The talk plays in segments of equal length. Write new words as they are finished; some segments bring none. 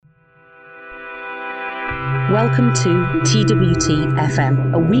Welcome to TWT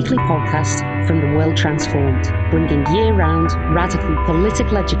FM, a weekly podcast from the World Transformed, bringing year-round radical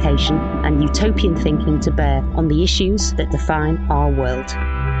political education and utopian thinking to bear on the issues that define our world.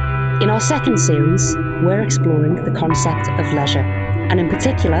 In our second series, we're exploring the concept of leisure, and in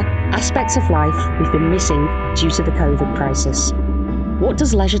particular, aspects of life we've been missing due to the COVID crisis. What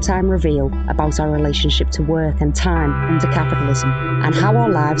does leisure time reveal about our relationship to work and time under capitalism, and how our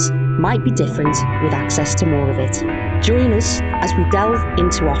lives might be different with access to more of it? Join us as we delve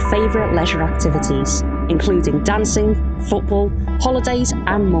into our favourite leisure activities, including dancing, football, holidays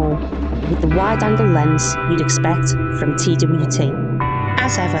and more, with the wide-angle lens you'd expect from TWT.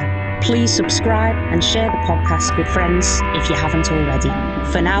 As ever, please subscribe and share the podcast with friends if you haven't already.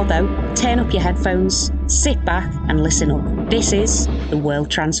 For now though, turn up your headphones, sit back and listen up. This is The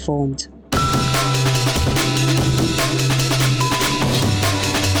World Transformed.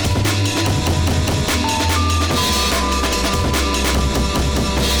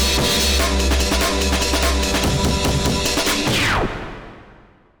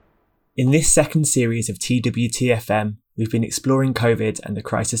 In this second series of TWT-FM, we've been exploring COVID and the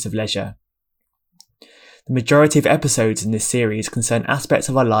crisis of leisure. The majority of episodes in this series concern aspects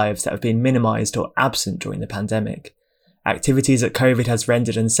of our lives that have been minimised or absent during the pandemic, activities that COVID has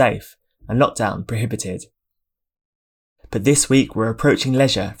rendered unsafe and lockdown prohibited. But this week we're approaching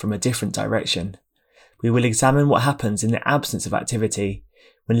leisure from a different direction. We will examine what happens in the absence of activity,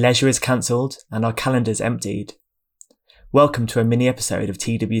 when leisure is cancelled and our calendars emptied. Welcome to a mini episode of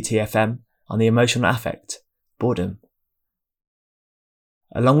TWT-FM on the emotional affect, boredom.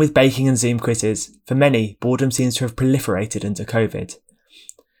 Along with baking and Zoom quizzes, for many, boredom seems to have proliferated under COVID.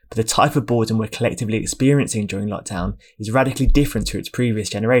 But the type of boredom we're collectively experiencing during lockdown is radically different to its previous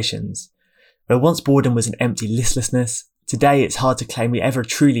generations. Where once boredom was an empty listlessness, today it's hard to claim we ever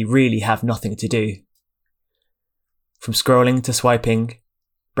truly really have nothing to do. From scrolling to swiping,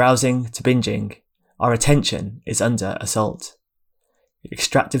 browsing to binging, our attention is under assault.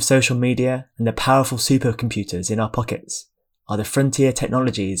 Extractive social media and the powerful supercomputers in our pockets are the frontier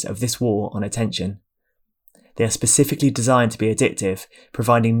technologies of this war on attention. They are specifically designed to be addictive,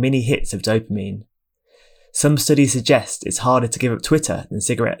 providing mini hits of dopamine. Some studies suggest it's harder to give up Twitter than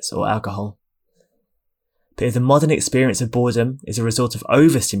cigarettes or alcohol. But if the modern experience of boredom is a result of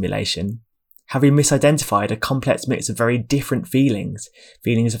overstimulation, have we misidentified a complex mix of very different feelings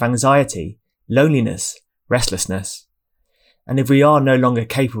of anxiety, loneliness, restlessness? And if we are no longer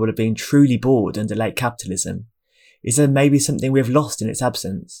capable of being truly bored under late capitalism, is there maybe something we have lost in its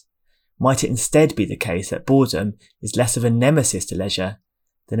absence? Might it instead be the case that boredom is less of a nemesis to leisure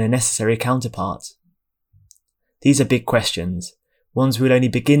than a necessary counterpart? These are big questions, ones we'll only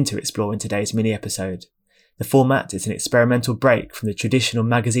begin to explore in today's mini-episode. The format is an experimental break from the traditional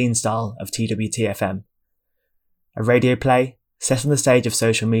magazine style of TWT-FM. A radio play set on the stage of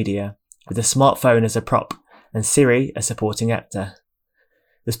social media, with a smartphone as a prop and Siri a supporting actor.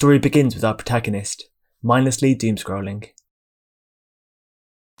 The story begins with our protagonist, mindlessly doom-scrolling.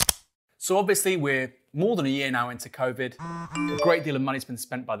 So obviously we're more than a year now into COVID. A great deal of money's been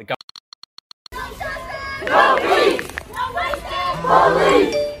spent by the government. No police! No wasted!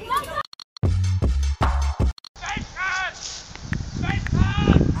 Police!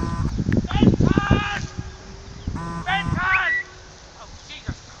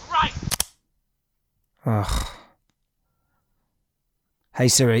 Ugh. Hey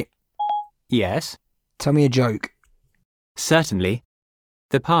Siri, Yes, tell me a joke. certainly.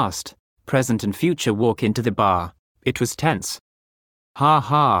 The past, present and future walk into the bar. It was tense. Ha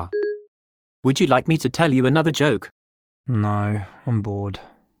ha. Would you like me to tell you another joke? No, I'm bored.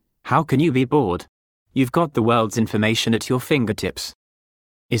 How can you be bored? You've got the world's information at your fingertips.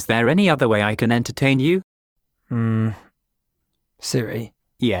 Is there any other way I can entertain you? Siri,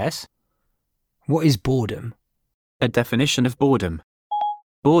 Yes, what is boredom? a definition of boredom.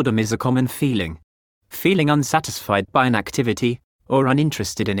 Boredom is a common feeling. Feeling unsatisfied by an activity or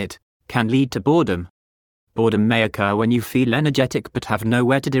uninterested in it can lead to boredom. Boredom may occur when you feel energetic but have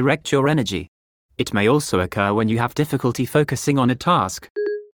nowhere to direct your energy. It may also occur when you have difficulty focusing on a task.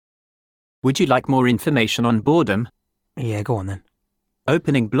 Would you like more information on boredom? Yeah, go on then.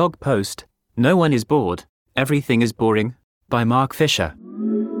 Opening blog post, No One is Bored, Everything is Boring, by Mark Fisher.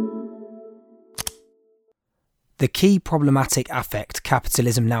 The key problematic affect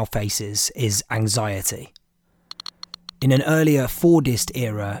capitalism now faces is anxiety. In an earlier Fordist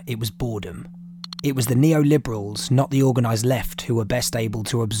era, it was boredom. It was the neoliberals, not the organised left, who were best able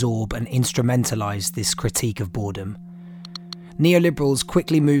to absorb and instrumentalise this critique of boredom. neoliberals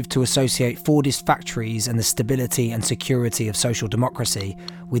quickly moved to associate Fordist factories and the stability and security of social democracy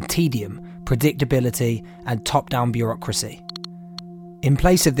with tedium, predictability, and top-down bureaucracy. In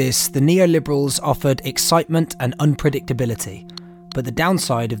place of this, the neoliberals offered excitement and unpredictability, but the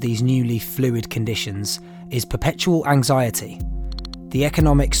downside of these newly fluid conditions is perpetual anxiety, the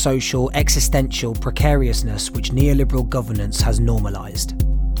economic, social, existential precariousness which neoliberal governance has normalised.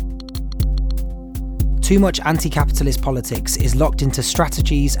 Too much anti-capitalist politics is locked into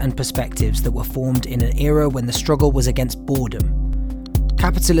strategies and perspectives that were formed in an era when the struggle was against boredom.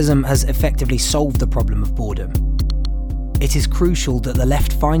 Capitalism has effectively solved the problem of boredom. It is crucial that the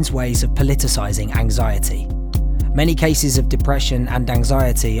left finds ways of politicising anxiety. Many cases of depression and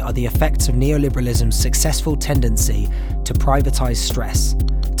anxiety are the effects of neoliberalism's successful tendency to privatise stress,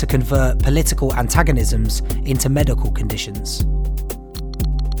 to convert political antagonisms into medical conditions.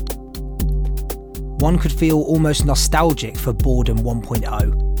 One could feel almost nostalgic for Boredom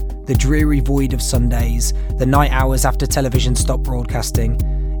 1.0. The dreary void of Sundays, the night hours after television stopped broadcasting,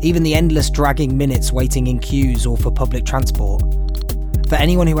 even the endless dragging minutes waiting in queues or for public transport. For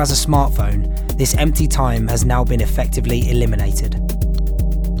anyone who has a smartphone, this empty time has now been effectively eliminated.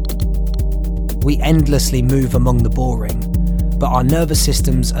 We endlessly move among the boring, but our nervous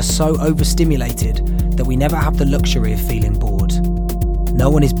systems are so overstimulated that we never have the luxury of feeling bored. No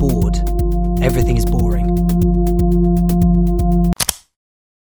one is bored. Everything is boring.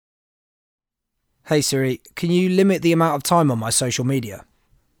 Hey Siri, can you limit the amount of time on my social media?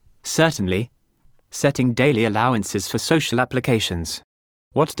 Certainly. Setting daily allowances for social applications.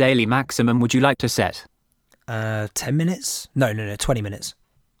 What daily maximum would you like to set? 10 minutes? No, 20 minutes.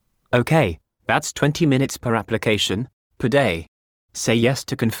 Okay, that's 20 minutes per application, per day. Say yes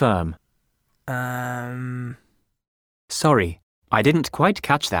to confirm. Sorry, I didn't quite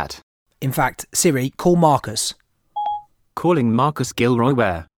catch that. In fact, Siri, call Marcus. Calling Marcus Gilroy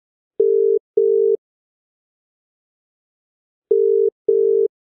where?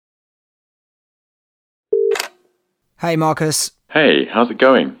 Hey Marcus. Hey, how's it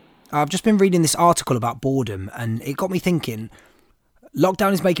going? I've just been reading this article about boredom and it got me thinking,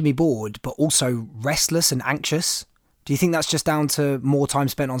 lockdown is making me bored but also restless and anxious. Do you think that's just down to more time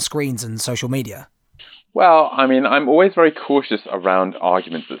spent on screens and social media? Well, I mean, I'm always very cautious around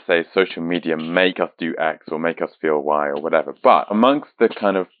arguments that say social media make us do X or make us feel Y or whatever. But amongst the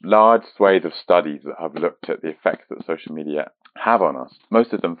kind of large swathe of studies that have looked at the effects that social media have on us,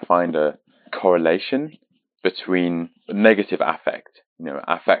 most of them find a correlation between negative affect,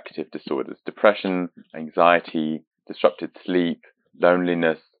 affective disorders, depression, anxiety, disrupted sleep,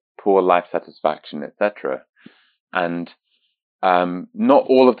 loneliness, poor life satisfaction, etc. And not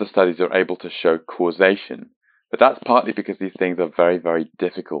all of the studies are able to show causation, but that's partly because these things are very, very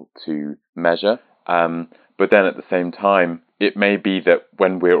difficult to measure. But then at the same time, it may be that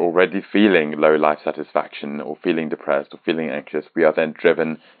when we're already feeling low life satisfaction or feeling depressed or feeling anxious, we are then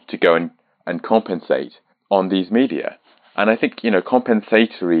driven to go and compensate on these media. And I think,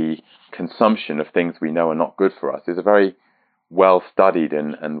 compensatory consumption of things we know are not good for us is a very well-studied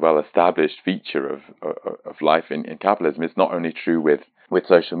and well-established feature of life in capitalism. It's not only true with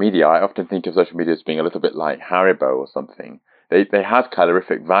social media. I often think of social media as being a little bit like Haribo or something. They have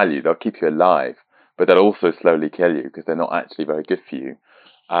calorific value. They'll keep you alive, but they'll also slowly kill you because they're not actually very good for you.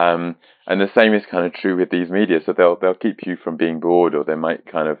 And the same is kind of true with these media. So they'll keep you from being bored, or they might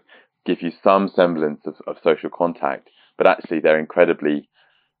kind of give you some semblance of social contact, but actually they're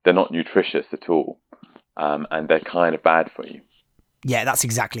not nutritious at all. And they're kind of bad for you. Yeah, that's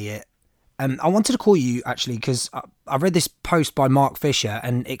exactly it. I wanted to call you, actually, because I read this post by Mark Fisher,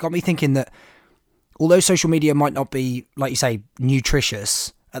 and it got me thinking that although social media might not be, like you say,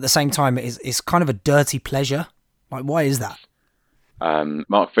 nutritious, at the same time, it's kind of a dirty pleasure. Like, why is that?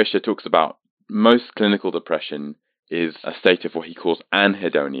 Mark Fisher talks about most clinical depression is a state of what he calls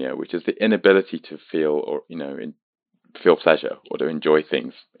anhedonia, which is the inability to feel or, feel pleasure or to enjoy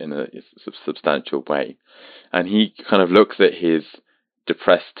things in a substantial way. And he kind of looks at his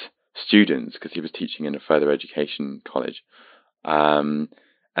depressed students, because he was teaching in a further education college, and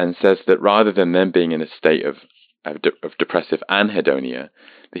says that rather than them being in a state of depressive anhedonia,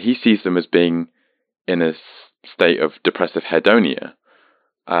 that he sees them as being in a state of depressive hedonia,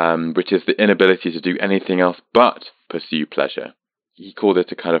 which is the inability to do anything else but pursue pleasure. He called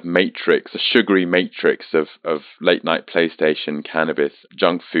it a kind of matrix, a sugary matrix of late night PlayStation, cannabis,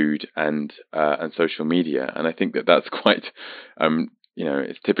 junk food, and social media. And I think that's quite,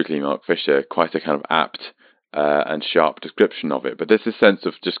 it's typically Mark Fisher, quite a kind of apt and sharp description of it. But there's this sense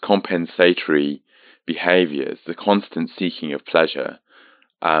of just compensatory behaviors, the constant seeking of pleasure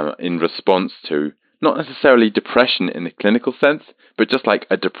in response to not necessarily depression in the clinical sense, but just like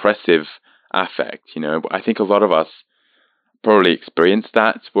a depressive affect. I think a lot of us probably experience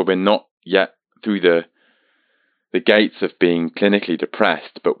that, where we're not yet through the gates of being clinically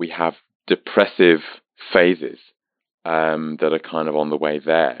depressed, but we have depressive phases that are kind of on the way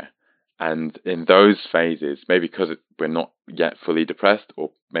there. And in those phases, maybe because we're not yet fully depressed,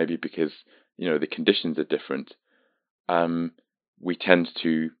 or maybe because the conditions are different, we tend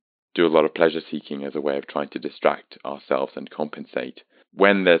to do a lot of pleasure seeking as a way of trying to distract ourselves and compensate.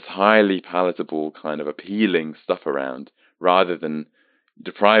 When there's highly palatable, kind of appealing stuff around, rather than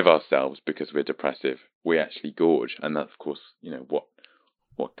deprive ourselves because we're depressive, we actually gorge. And that's, of course,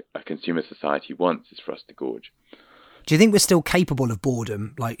 what a consumer society wants, is for us to gorge. Do you think we're still capable of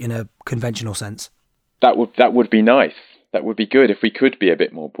boredom, like in a conventional sense? That would be nice. That would be good if we could be a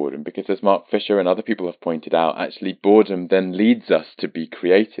bit more boredom, because as Mark Fisher and other people have pointed out, actually boredom then leads us to be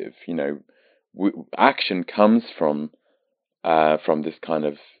creative. Action comes from this kind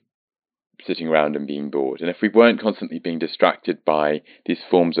of sitting around and being bored. And if we weren't constantly being distracted by these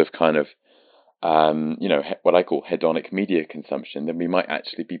forms of kind of, what I call hedonic media consumption, then we might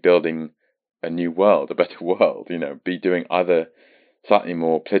actually be building a new world, a better world, be doing other slightly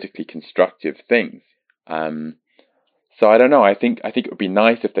more politically constructive things. So I don't know. I think it would be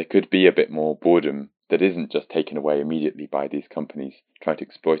nice if there could be a bit more boredom that isn't just taken away immediately by these companies trying to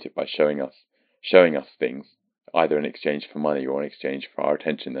exploit it by showing us things, either in exchange for money or in exchange for our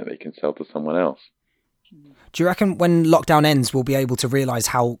attention that they can sell to someone else. Do you reckon when lockdown ends, we'll be able to realise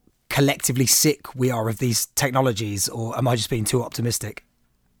how collectively sick we are of these technologies, or am I just being too optimistic?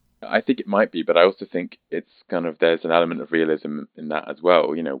 I think it might be, but I also think it's kind of, there's an element of realism in that as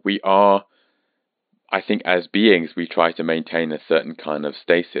well. We are, I think, as beings, we try to maintain a certain kind of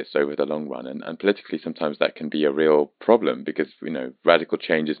stasis over the long run, and politically sometimes that can be a real problem, because radical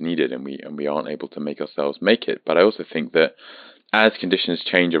change is needed, and we aren't able to make ourselves make it. But I also think that as conditions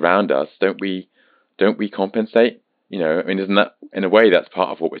change around us, don't we compensate? Isn't that, in a way, that's part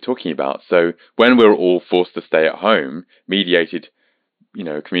of what we're talking about? So when we're all forced to stay at home, mediated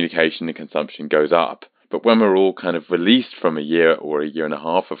communication and consumption goes up. But when we're all kind of released from a year or a year and a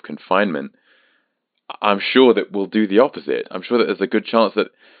half of confinement, I'm sure that we'll do the opposite. I'm sure that there's a good chance that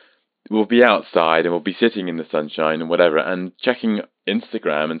we'll be outside and we'll be sitting in the sunshine and whatever, and checking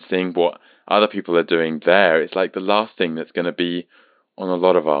Instagram and seeing what other people are doing there. It's like the last thing that's going to be on a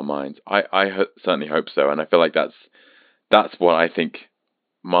lot of our minds. I certainly hope so, and I feel like that's what I think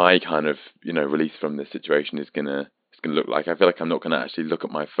my kind of release from this situation is gonna look like. I feel like I'm not going to actually look at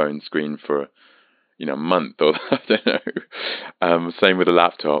my phone screen for a month, or I don't know. Same with a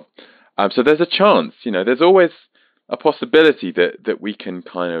laptop. So there's a chance, there's always a possibility that we can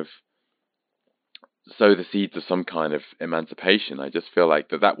kind of sow the seeds of some kind of emancipation. I just feel like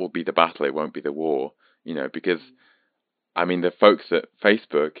that will be the battle. It won't be the war, because the folks at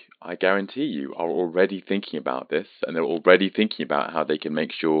Facebook, I guarantee you, are already thinking about this, and they're already thinking about how they can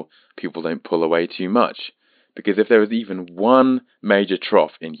make sure people don't pull away too much. Because if there was even one major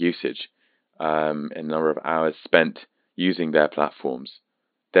trough in usage, in number of hours spent using their platforms,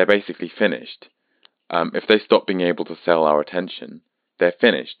 they're basically finished. If they stop being able to sell our attention, they're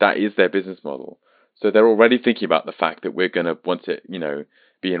finished. That is their business model. So they're already thinking about the fact that we're going to want to,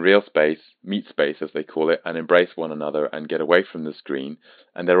 be in real space, meet space as they call it, and embrace one another and get away from the screen.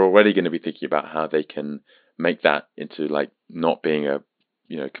 And they're already going to be thinking about how they can make that into not being a,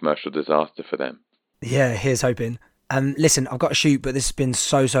 commercial disaster for them. Yeah, here's hoping. Listen, I've got to shoot, but this has been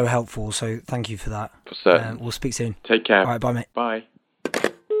so helpful. So thank you for that. For certain. We'll speak soon. Take care. All right, bye, mate. Bye.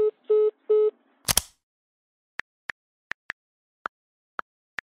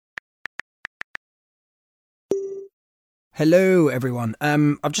 Hello, everyone.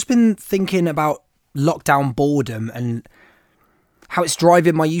 I've just been thinking about lockdown boredom and how it's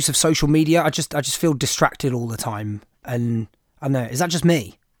driving my use of social media. I just feel distracted all the time, and I don't know. Is that just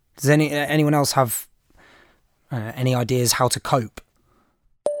me? Does anyone else have any ideas how to cope?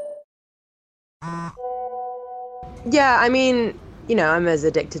 Yeah, I'm as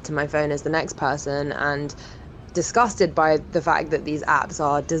addicted to my phone as the next person, and disgusted by the fact that these apps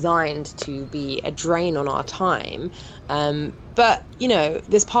are designed to be a drain on our time. But,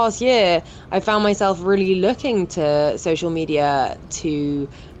 this past year, I found myself really looking to social media to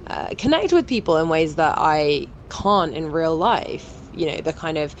connect with people in ways that I can't in real life. The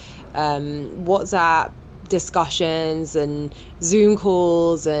kind of WhatsApp discussions and Zoom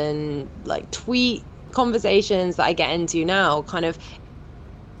calls and tweet conversations that I get into now kind of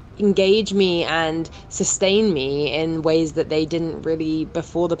engage me and sustain me in ways that they didn't really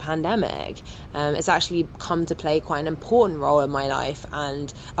before the pandemic. It's actually come to play quite an important role in my life,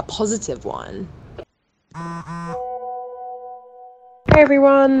 and a positive one. Hi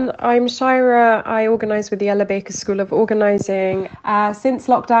everyone, I'm Shira. I organise with the Ella Baker School of Organising. Since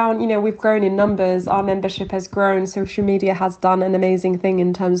lockdown, we've grown in numbers. Our membership has grown. Social media has done an amazing thing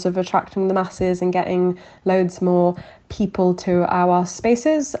in terms of attracting the masses and getting loads more people to our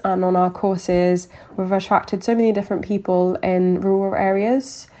spaces and on our courses. We've attracted so many different people in rural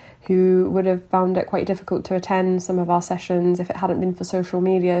areas who would have found it quite difficult to attend some of our sessions if it hadn't been for social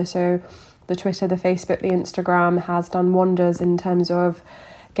media. So the Twitter, the Facebook, the Instagram has done wonders in terms of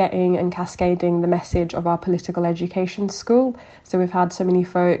getting and cascading the message of our political education school. So we've had so many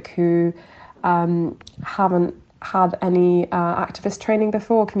folk who haven't had any activist training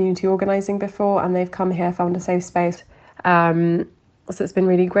before, community organising before, and they've come here, found a safe space. So it's been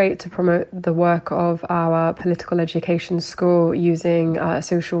really great to promote the work of our political education school using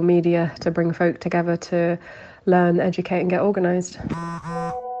social media to bring folk together to learn, educate and get organised.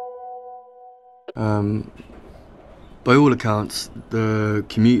 By all accounts, the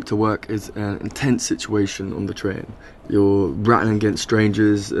commute to work is an intense situation on the train. You're rattling against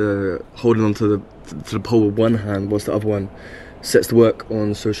strangers, holding on to the pole with one hand whilst the other one sets to work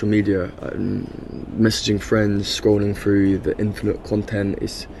on social media, messaging friends, scrolling through the infinite content.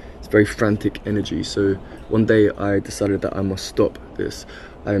 It's very frantic energy. So one day I decided that I must stop this.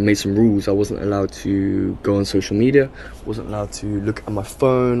 I made some rules. I wasn't allowed to go on social media, wasn't allowed to look at my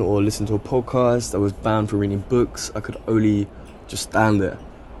phone or listen to a podcast. I was banned from reading books. I could only just stand there.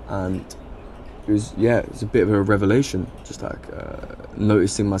 And it was a bit of a revelation, just like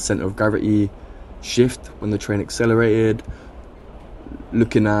noticing my centre of gravity shift when the train accelerated,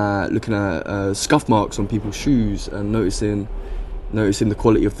 looking at scuff marks on people's shoes and noticing the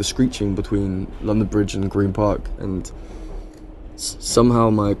quality of the screeching between London Bridge and Green Park. And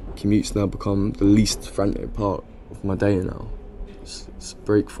somehow my commute's now become the least frantic part of my day now. It's a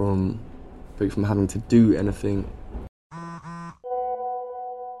break from having to do anything.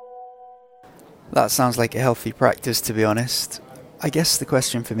 That sounds like a healthy practice, to be honest. I guess the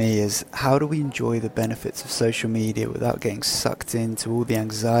question for me is, how do we enjoy the benefits of social media without getting sucked into all the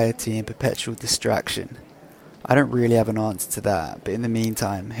anxiety and perpetual distraction? I don't really have an answer to that, but in the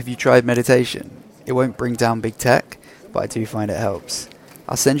meantime, have you tried meditation? It won't bring down big tech, but I do find it helps.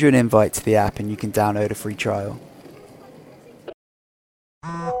 I'll send you an invite to the app and you can download a free trial.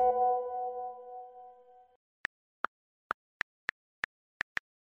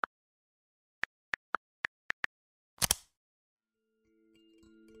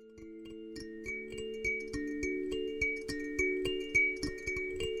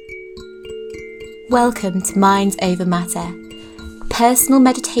 Welcome to Minds Over Matter, personal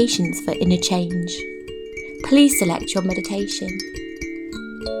meditations for inner change. Please select your meditation.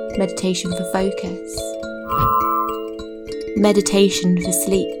 Meditation for focus. Meditation for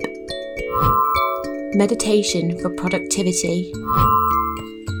sleep. Meditation for productivity.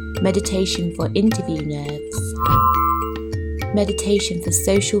 Meditation for interview nerves. Meditation for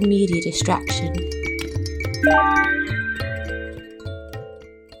social media distraction.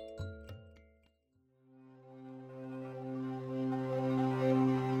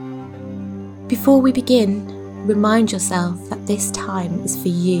 Before we begin, remind yourself that this time is for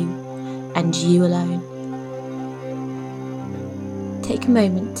you and you alone. Take a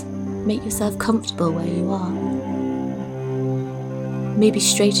moment, make yourself comfortable where you are. Maybe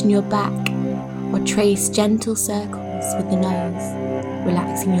straighten your back or trace gentle circles with the nose,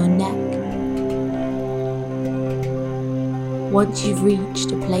 relaxing your neck. Once you've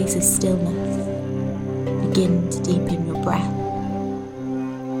reached a place of stillness, begin to deepen your breath.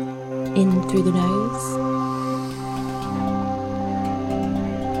 In through the nose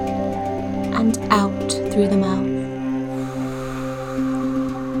and out through the mouth,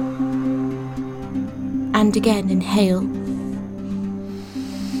 and again inhale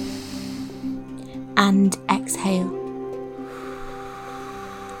and exhale.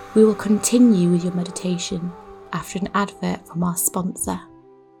 We will continue with your meditation after an advert from our sponsor.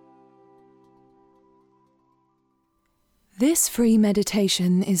 This free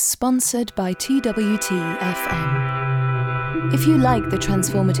meditation is sponsored by TWT-FM. If you like the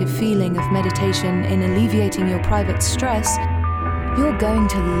transformative feeling of meditation in alleviating your private stress, you're going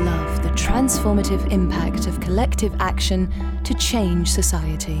to love the transformative impact of collective action to change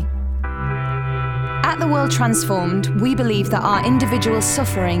society. At The World Transformed, we believe that our individual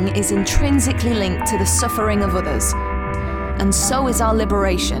suffering is intrinsically linked to the suffering of others, and so is our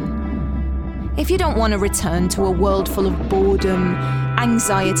liberation. If you don't want to return to a world full of boredom,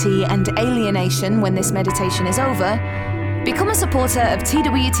 anxiety, and alienation when this meditation is over, become a supporter of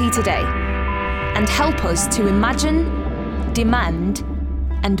TWT today and help us to imagine, demand,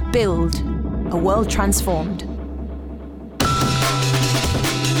 and build A world transformed.